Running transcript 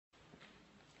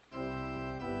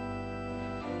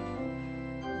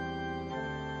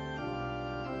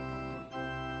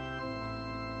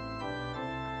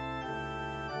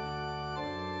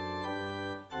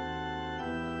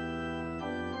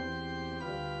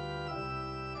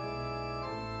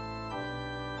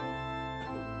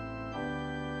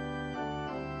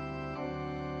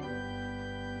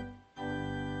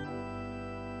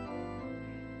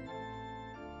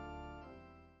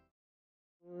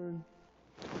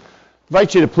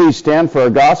invite you to please stand for our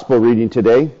gospel reading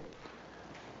today.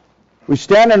 We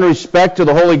stand in respect to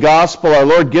the Holy Gospel our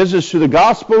Lord gives us through the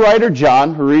Gospel writer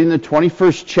John. We're reading the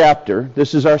 21st chapter.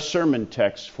 This is our sermon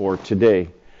text for today.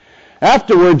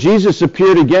 Afterward, Jesus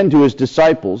appeared again to his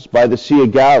disciples by the Sea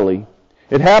of Galilee.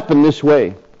 It happened this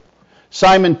way.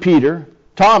 Simon Peter,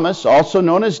 Thomas, also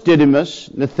known as Didymus,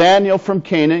 Nathanael from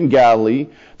Cana in Galilee,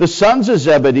 the sons of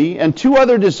Zebedee, and two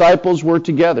other disciples were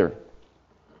together.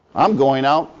 "I'm going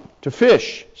out to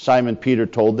fish," Simon Peter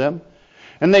told them.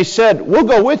 And they said, "We'll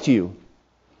go with you."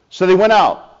 So they went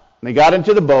out, and they got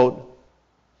into the boat,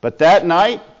 but that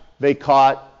night they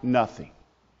caught nothing.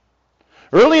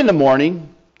 Early in the morning,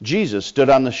 Jesus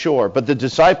stood on the shore, but the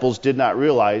disciples did not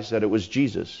realize that it was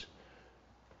Jesus.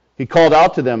 He called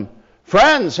out to them,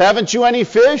 "Friends, haven't you any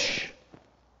fish?"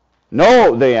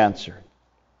 "No," they answered.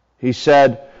 He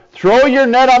said, "Throw your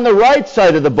net on the right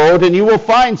side of the boat, and you will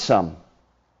find some."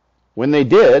 When they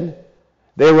did,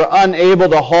 they were unable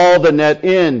to haul the net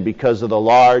in because of the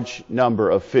large number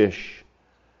of fish.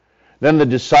 Then the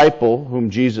disciple whom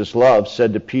Jesus loved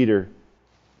said to Peter,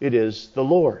 "It is the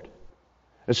Lord."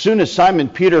 As soon as Simon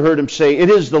Peter heard him say, "It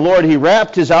is the Lord," he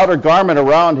wrapped his outer garment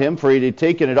around him, for he had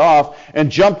taken it off,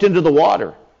 and jumped into the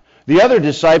water. The other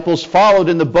disciples followed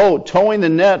in the boat, towing the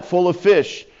net full of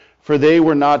fish, for they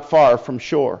were not far from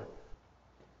shore,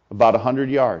 about 100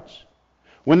 yards.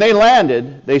 When they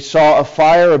landed, they saw a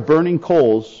fire of burning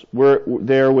coals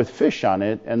there with fish on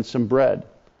it and some bread.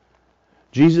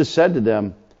 Jesus said to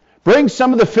them, "Bring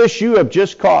some of the fish you have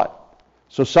just caught."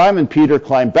 So Simon Peter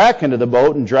climbed back into the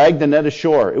boat and dragged the net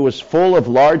ashore. It was full of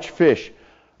large fish,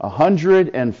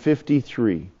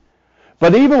 153.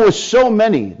 But even with so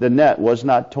many, the net was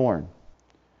not torn.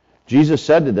 Jesus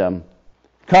said to them,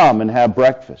 "Come and have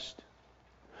breakfast."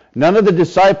 None of the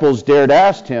disciples dared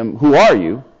ask him, "Who are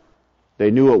you?" They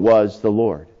knew it was the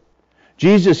Lord.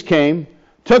 Jesus came,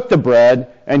 took the bread,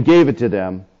 and gave it to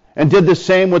them, and did the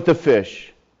same with the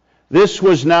fish. This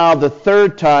was now the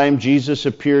third time Jesus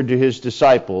appeared to his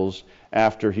disciples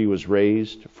after he was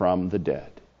raised from the dead.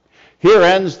 Here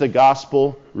ends the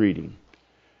gospel reading.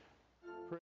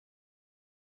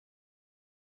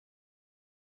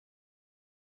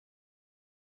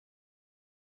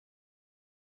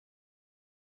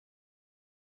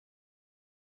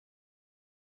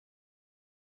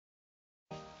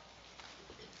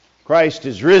 Christ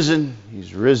is risen.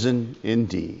 He's risen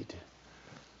indeed.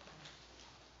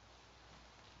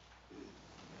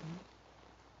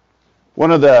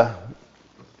 One of the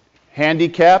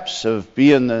handicaps of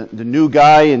being the new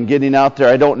guy and getting out there,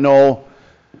 I don't know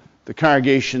the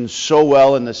congregation so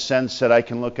well in the sense that I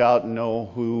can look out and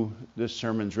know who this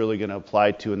sermon's really going to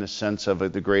apply to in the sense of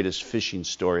the greatest fishing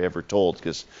story ever told.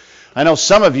 Because I know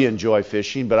some of you enjoy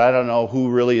fishing, but I don't know who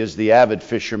really is the avid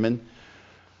fisherman.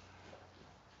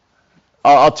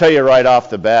 I'll tell you right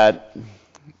off the bat,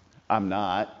 I'm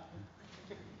not.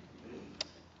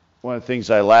 One of the things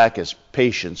I lack is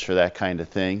patience for that kind of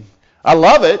thing. I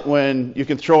love it when you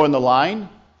can throw in the line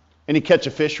and you catch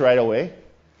a fish right away.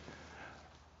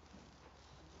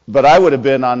 But I would have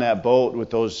been on that boat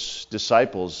with those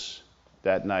disciples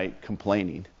that night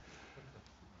complaining.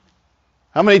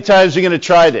 How many times are you going to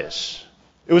try this?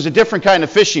 It was a different kind of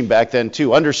fishing back then,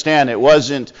 too. Understand, it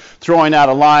wasn't throwing out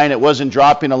a line. It wasn't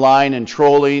dropping a line and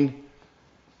trolling.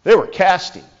 They were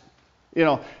casting. You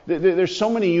know, there's so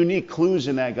many unique clues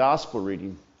in that gospel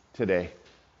reading today.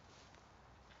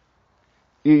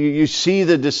 You see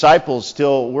the disciples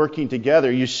still working together.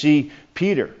 You see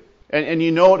Peter. And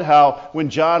you note how when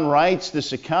John writes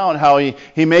this account, how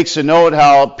he makes a note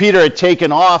how Peter had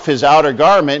taken off his outer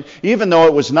garment, even though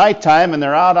it was nighttime and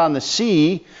they're out on the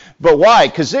sea. But why?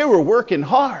 Because they were working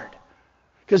hard.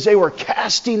 Because they were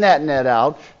casting that net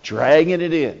out, dragging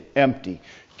it in, empty.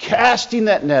 Casting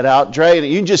that net out, dragging it.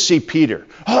 You can just see Peter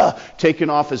taking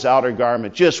off his outer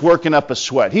garment, just working up a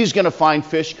sweat. He's going to find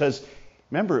fish because,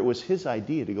 remember, it was his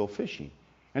idea to go fishing.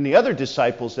 And the other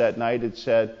disciples that night had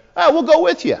said, we'll go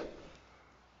with you.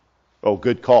 Oh,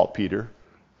 good call, Peter.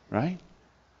 Right?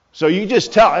 So you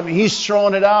just tell, I mean, he's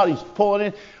throwing it out, he's pulling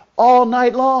it all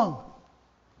night long.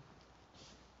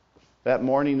 That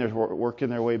morning, they're working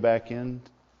their way back in.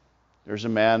 There's a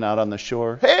man out on the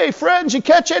shore. "Hey, friends, you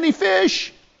catch any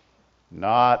fish?"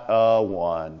 Not a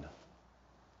one.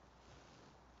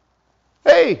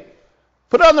 "Hey,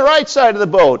 put on the right side of the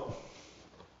boat."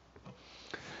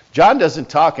 John doesn't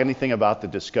talk anything about the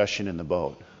discussion in the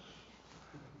boat.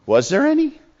 Was there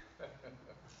any?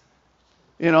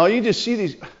 You know, you just see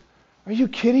these, are you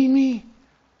kidding me?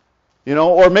 You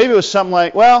know, or maybe it was something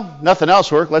like, well, nothing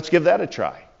else worked, let's give that a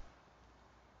try.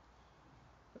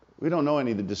 We don't know any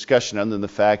of the discussion other than the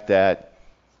fact that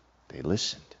they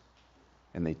listened.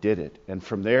 And they did it. And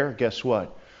from there, guess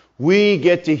what? We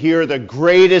get to hear the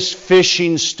greatest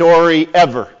fishing story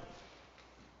ever.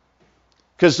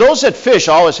 Because those that fish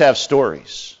always have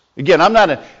stories. Again, I'm not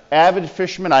an avid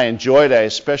fisherman. I enjoy it. I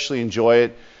especially enjoy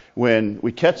it when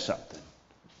we catch something.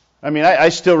 I mean, I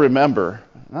still remember,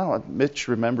 I don't know if Mitch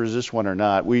remembers this one or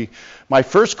not. My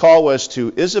first call was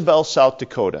to Isabel, South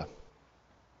Dakota.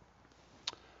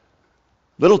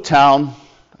 Little town,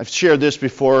 I've shared this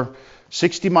before,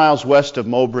 60 miles west of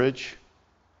Mobridge.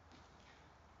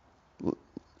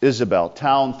 Isabel,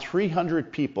 town,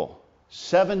 300 people,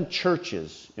 7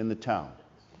 churches in the town.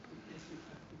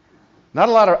 Not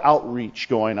a lot of outreach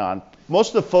going on.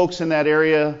 Most of the folks in that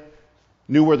area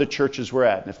knew where the churches were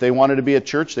at. And if they wanted to be at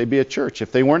church, they'd be at church.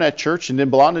 If they weren't at church and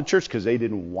didn't belong to church, because they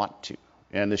didn't want to.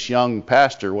 And this young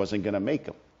pastor wasn't going to make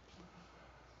them.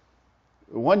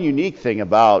 One unique thing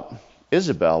about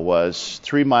Isabel was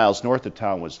 3 miles north of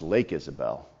town was Lake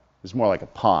Isabel. It was more like a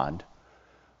pond.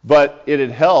 But it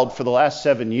had held for the last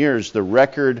 7 years the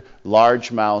record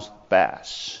largemouth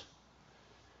bass.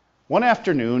 One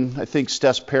afternoon, I think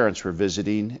Steph's parents were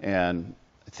visiting, and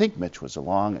I think Mitch was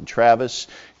along, and Travis,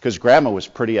 because Grandma was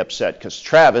pretty upset, because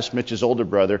Travis, Mitch's older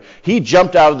brother, he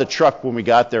jumped out of the truck when we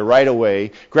got there right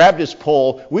away, grabbed his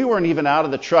pole. We weren't even out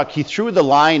of the truck. He threw the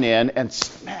line in, and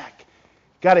smack,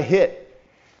 got a hit.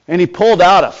 And he pulled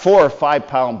out a 4 or 5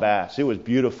 pound bass. It was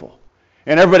beautiful.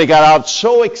 And everybody got out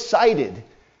so excited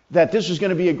that this was going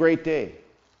to be a great day.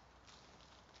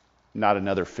 Not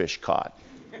another fish caught.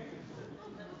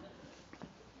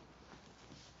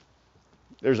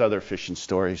 There's other fishing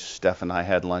stories. Steph and I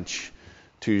had lunch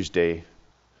Tuesday,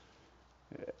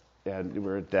 and we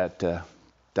were at that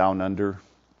Down Under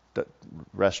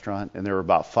restaurant, and there were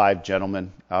about 5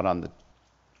 gentlemen out on the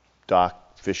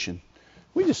dock fishing.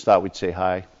 We just thought we'd say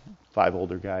hi, 5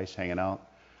 older guys hanging out.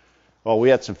 Well, we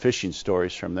had some fishing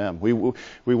stories from them. We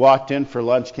walked in for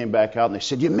lunch, came back out, and they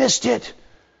said, "You missed it.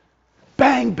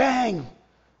 Bang, bang.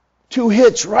 2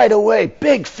 hits right away.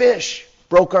 Big fish.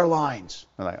 Broke our lines."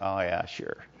 I'm like, "Oh, yeah,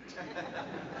 sure."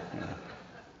 Yeah.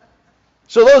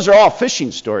 So those are all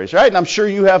fishing stories, right? And I'm sure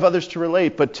you have others to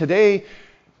relate. But today,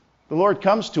 the Lord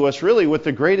comes to us really with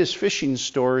the greatest fishing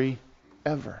story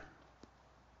ever.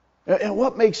 And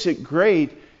what makes it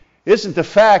great isn't the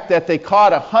fact that they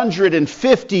caught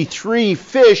 153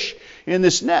 fish in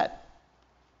this net.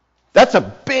 That's a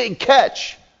big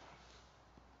catch.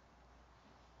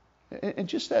 And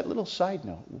just that little side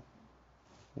note.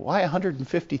 Why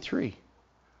 153?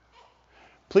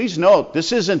 Please note,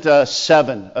 this isn't a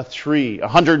 7, a 3,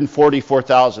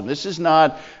 144,000. This is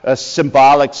not a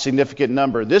symbolic, significant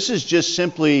number. This is just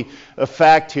simply a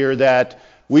fact here that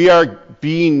we are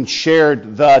being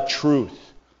shared the truth.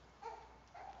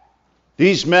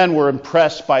 These men were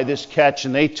impressed by this catch,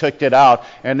 and they took it out,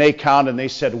 and they counted, and they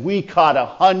said, "We caught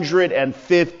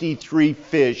 153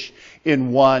 fish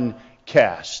in one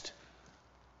cast."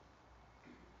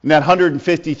 And that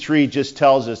 153 just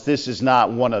tells us this is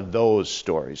not one of those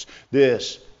stories.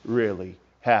 This really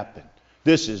happened.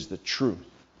 This is the truth.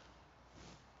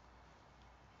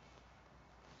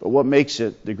 But what makes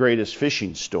it the greatest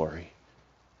fishing story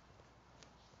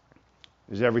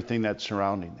is everything that's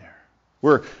surrounding there.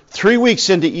 We're 3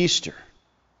 weeks into Easter.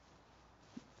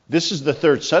 This is the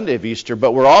 3rd Sunday of Easter,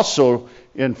 but we're also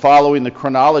in following the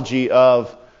chronology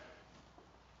of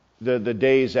the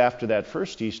days after that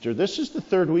first Easter. This is the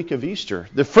 3rd week of Easter.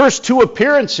 The first 2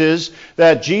 appearances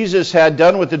that Jesus had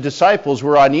done with the disciples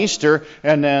were on Easter,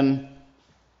 and then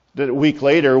the week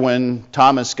later when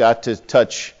Thomas got to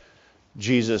touch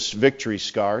Jesus' victory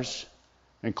scars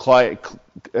and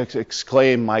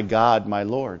exclaim, "My God, my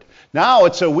Lord." Now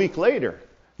it's a week later.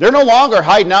 They're no longer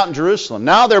hiding out in Jerusalem.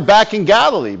 Now they're back in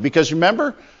Galilee, because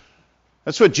remember,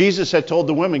 that's what Jesus had told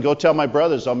the women, "Go tell my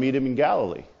brothers I'll meet him in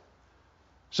Galilee."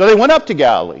 So they went up to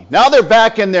Galilee. Now they're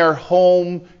back in their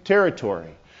home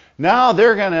territory. Now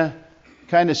they're going to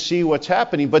kind of see what's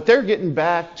happening, but they're getting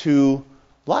back to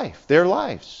life, their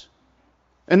lives.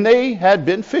 And they had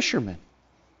been fishermen.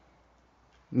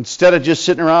 Instead of just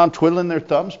sitting around twiddling their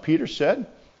thumbs, Peter said,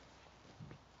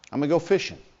 "I'm going to go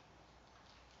fishing."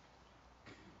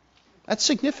 That's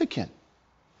significant.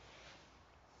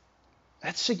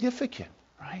 That's significant,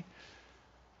 right?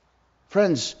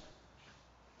 Friends,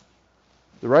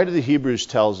 the writer of the Hebrews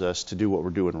tells us to do what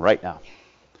we're doing right now.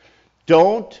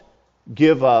 Don't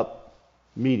give up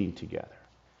meeting together.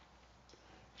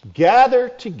 Gather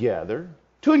together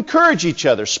to encourage each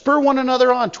other, spur one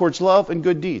another on towards love and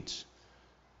good deeds.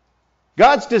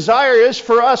 God's desire is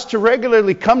for us to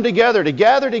regularly come together, to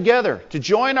gather together, to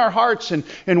join our hearts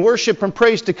in worship and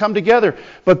praise, to come together.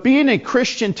 But being a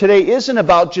Christian today isn't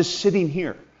about just sitting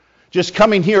here. Just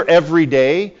coming here every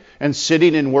day and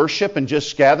sitting in worship and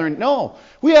just gathering. No,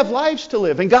 we have lives to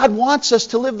live, and God wants us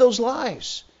to live those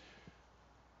lives.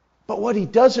 But what He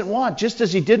doesn't want, just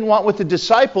as He didn't want with the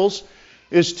disciples,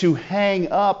 is to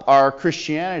hang up our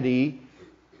Christianity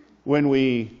when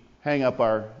we hang up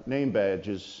our name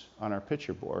badges on our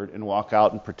picture board and walk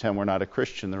out and pretend we're not a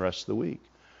Christian the rest of the week.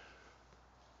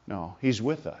 No, He's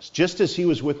with us, just as He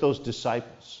was with those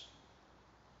disciples.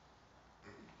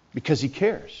 Because He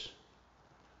cares.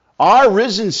 Our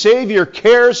risen Savior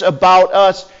cares about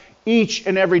us each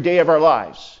and every day of our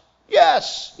lives.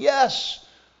 Yes, yes.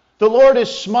 The Lord is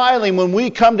smiling when we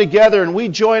come together and we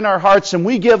join our hearts and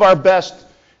we give our best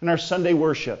in our Sunday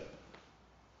worship.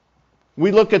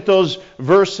 We look at those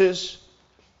verses,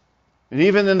 and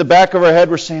even in the back of our head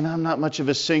we're saying, I'm not much of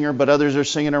a singer, but others are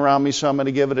singing around me, so I'm going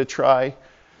to give it a try.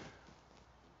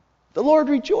 The Lord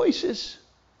rejoices.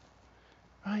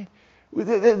 Right?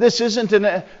 This isn't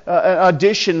an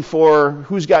audition for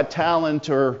Who's Got Talent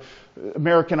or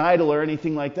American Idol or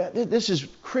anything like that. This is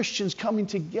Christians coming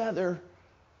together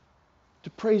to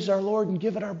praise our Lord and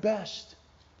give it our best.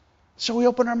 So we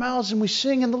open our mouths and we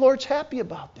sing, and the Lord's happy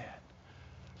about that.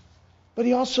 But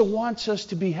He also wants us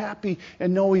to be happy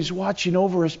and know He's watching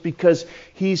over us because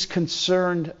He's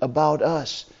concerned about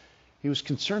us. He was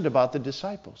concerned about the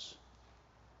disciples.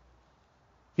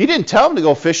 He didn't tell them to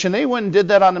go fishing. They went and did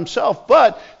that on themselves.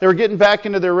 But they were getting back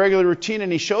into their regular routine,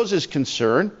 and He shows His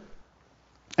concern.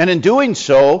 And in doing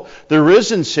so, the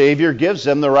risen Savior gives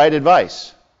them the right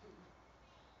advice.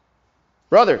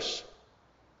 Brothers,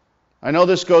 I know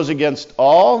this goes against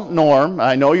all norm.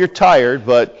 I know you're tired,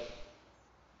 but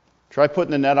try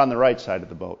putting the net on the right side of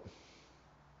the boat.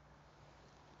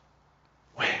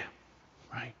 Wham!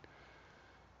 Right?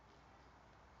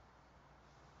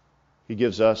 He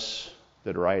gives us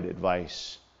the right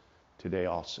advice today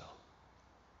also.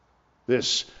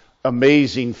 This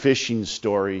amazing fishing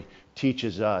story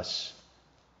teaches us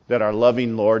that our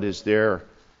loving Lord is there,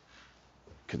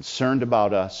 concerned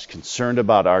about us, concerned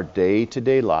about our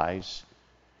day-to-day lives,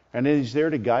 and He's there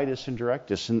to guide us and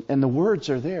direct us. And the words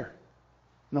are there.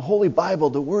 In the Holy Bible,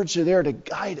 the words are there to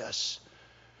guide us,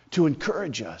 to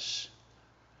encourage us,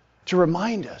 to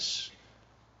remind us.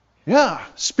 Yeah,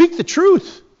 speak the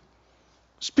truth.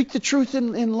 Speak the truth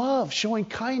in love, showing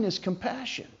kindness,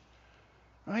 compassion.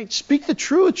 Right? Speak the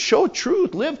truth, show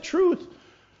truth, live truth.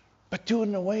 But do it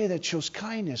in a way that shows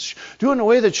kindness. Do it in a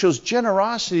way that shows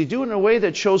generosity. Do it in a way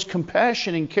that shows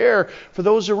compassion and care for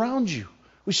those around you.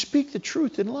 We speak the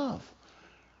truth in love.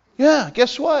 Yeah,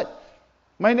 guess what?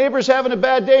 My neighbor's having a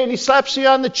bad day and he slaps you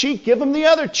on the cheek. Give him the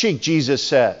other cheek, Jesus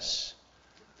says.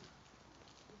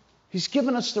 He's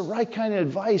given us the right kind of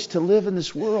advice to live in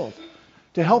this world,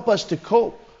 to help us to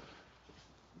cope.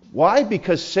 Why?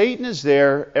 Because Satan is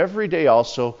there every day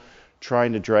also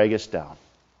trying to drag us down.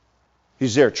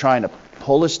 He's there trying to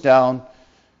pull us down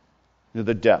into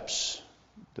the depths,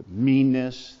 the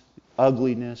meanness, the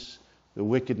ugliness, the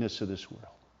wickedness of this world.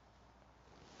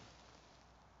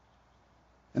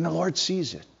 And the Lord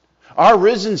sees it. Our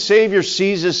risen Savior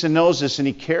sees us and knows us, and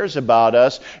He cares about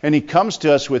us, and He comes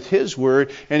to us with His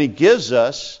Word, and He gives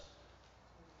us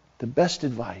the best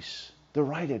advice, the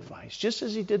right advice, just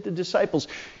as He did the disciples.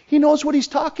 He knows what He's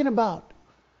talking about.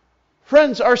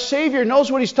 Friends, our Savior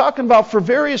knows what He's talking about for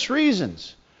various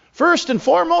reasons. First and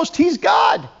foremost, He's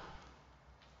God.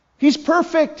 He's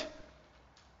perfect.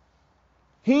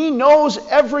 He knows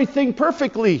everything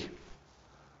perfectly.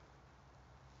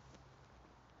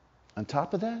 On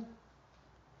top of that,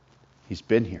 He's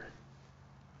been here.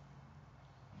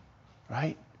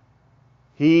 Right?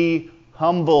 He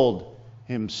humbled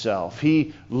Himself.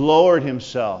 He lowered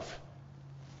Himself.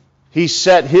 He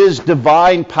set His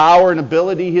divine power and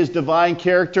ability, His divine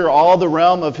character, all the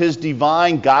realm of His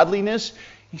divine godliness.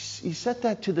 He set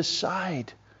that to the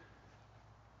side.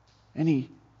 And He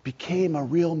became a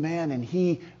real man, and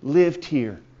He lived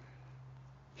here.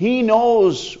 He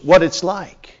knows what it's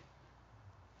like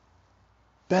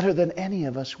better than any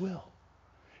of us will.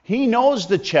 He knows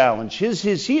the challenge.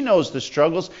 He knows the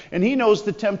struggles, and He knows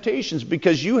the temptations,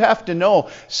 because you have to know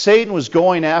Satan was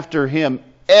going after Him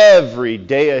every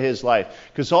day of His life.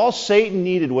 Because all Satan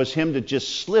needed was Him to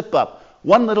just slip up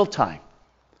one little time.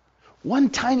 One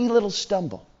tiny little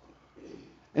stumble.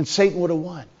 And Satan would have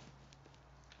won.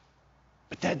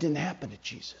 But that didn't happen to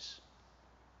Jesus.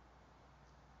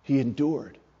 He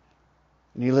endured.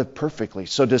 And He lived perfectly.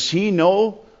 So does He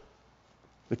know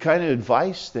the kind of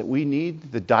advice that we need,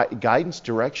 the guidance,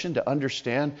 direction to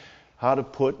understand how to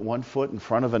put one foot in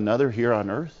front of another here on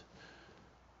earth?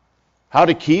 How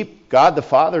to keep God the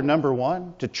Father number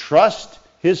one, to trust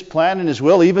His plan and His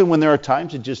will even when there are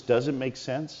times it just doesn't make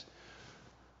sense.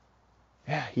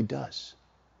 Yeah, He does.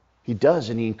 He does,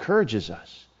 and He encourages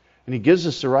us. And He gives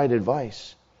us the right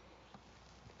advice.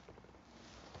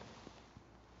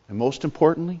 And most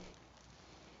importantly,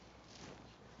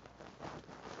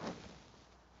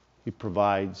 He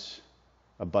provides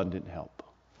abundant help,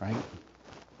 right?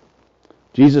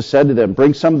 Jesus said to them,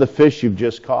 bring some of the fish you've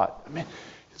just caught. I mean,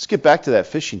 let's get back to that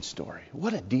fishing story.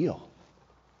 What a deal.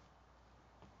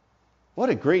 What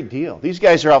a great deal. These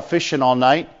guys are out fishing all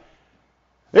night.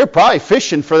 They're probably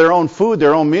fishing for their own food,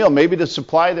 their own meal, maybe to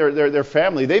supply their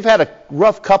family. They've had a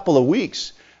rough couple of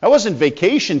weeks. That wasn't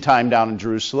vacation time down in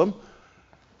Jerusalem.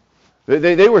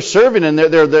 They were serving, and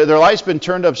their life's been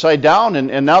turned upside down,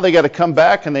 and now they got to come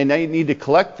back, and they need to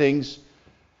collect things.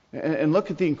 And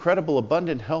look at the incredible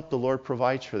abundant help the Lord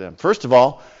provides for them. First of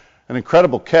all, an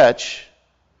incredible catch,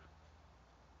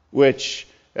 which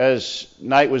as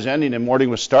night was ending and morning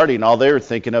was starting, all they were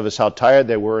thinking of is how tired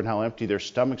they were and how empty their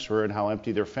stomachs were and how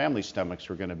empty their family stomachs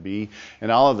were going to be.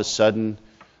 And all of a sudden,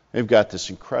 they've got this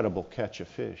incredible catch of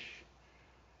fish.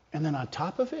 And then on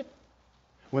top of it,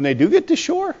 when they do get to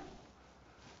shore,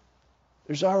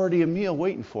 there's already a meal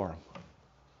waiting for them.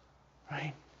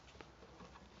 Right?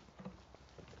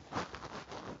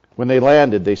 When they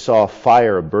landed, they saw a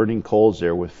fire of burning coals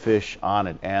there with fish on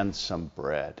it and some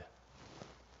bread.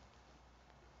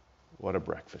 What a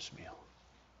breakfast meal.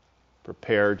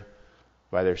 Prepared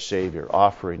by their Savior,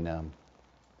 offering them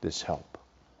this help.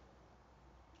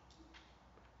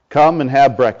 Come and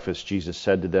have breakfast, Jesus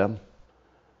said to them.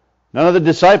 None of the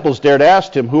disciples dared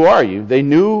ask Him, who are you? They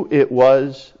knew it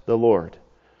was the Lord.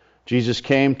 Jesus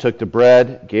came, took the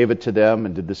bread, gave it to them,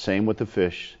 and did the same with the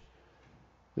fish.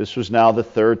 This was now the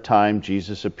third time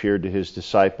Jesus appeared to His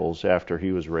disciples after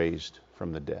He was raised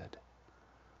from the dead.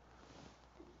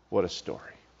 What a story.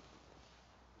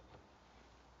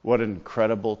 What an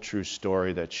incredible true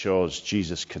story that shows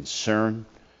Jesus' concern,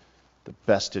 the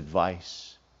best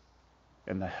advice,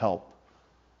 and the help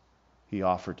He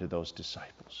offered to those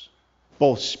disciples,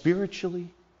 both spiritually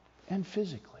and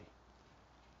physically.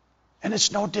 And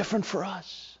it's no different for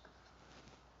us.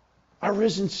 Our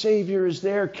risen Savior is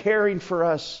there caring for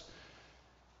us.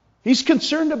 He's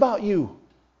concerned about you.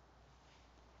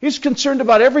 He's concerned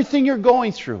about everything you're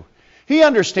going through. He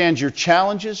understands your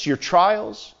challenges, your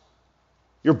trials,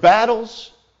 your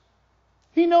battles.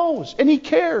 He knows and He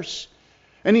cares.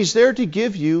 And He's there to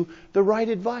give you the right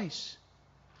advice.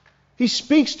 He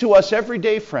speaks to us every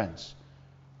day, friends.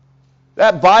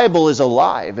 That Bible is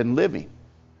alive and living,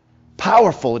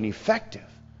 powerful and effective.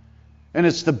 And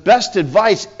it's the best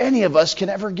advice any of us can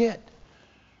ever get.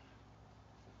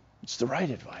 It's the right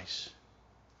advice.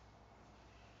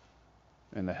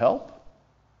 And the help?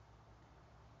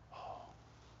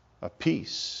 A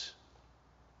peace.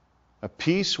 A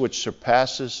peace which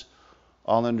surpasses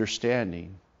all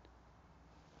understanding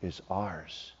is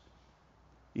ours,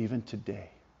 even today.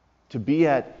 To be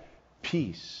at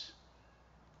peace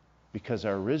because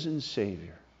our risen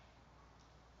Savior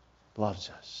loves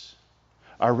us.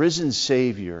 Our risen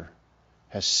Savior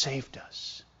has saved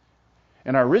us.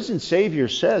 And our risen Savior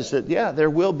says that, there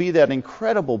will be that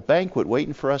incredible banquet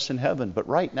waiting for us in heaven. But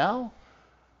right now,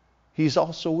 He's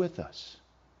also with us,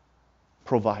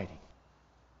 providing,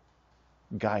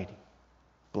 guiding,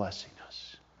 blessing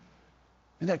us.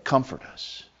 May that comfort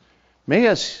us. May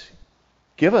us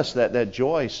give us that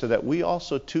joy so that we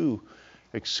also too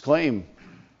exclaim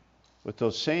with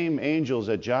those same angels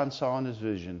that John saw in his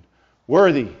vision,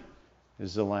 worthy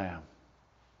is the Lamb.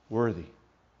 Worthy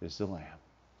is the Lamb.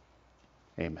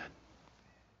 Amen.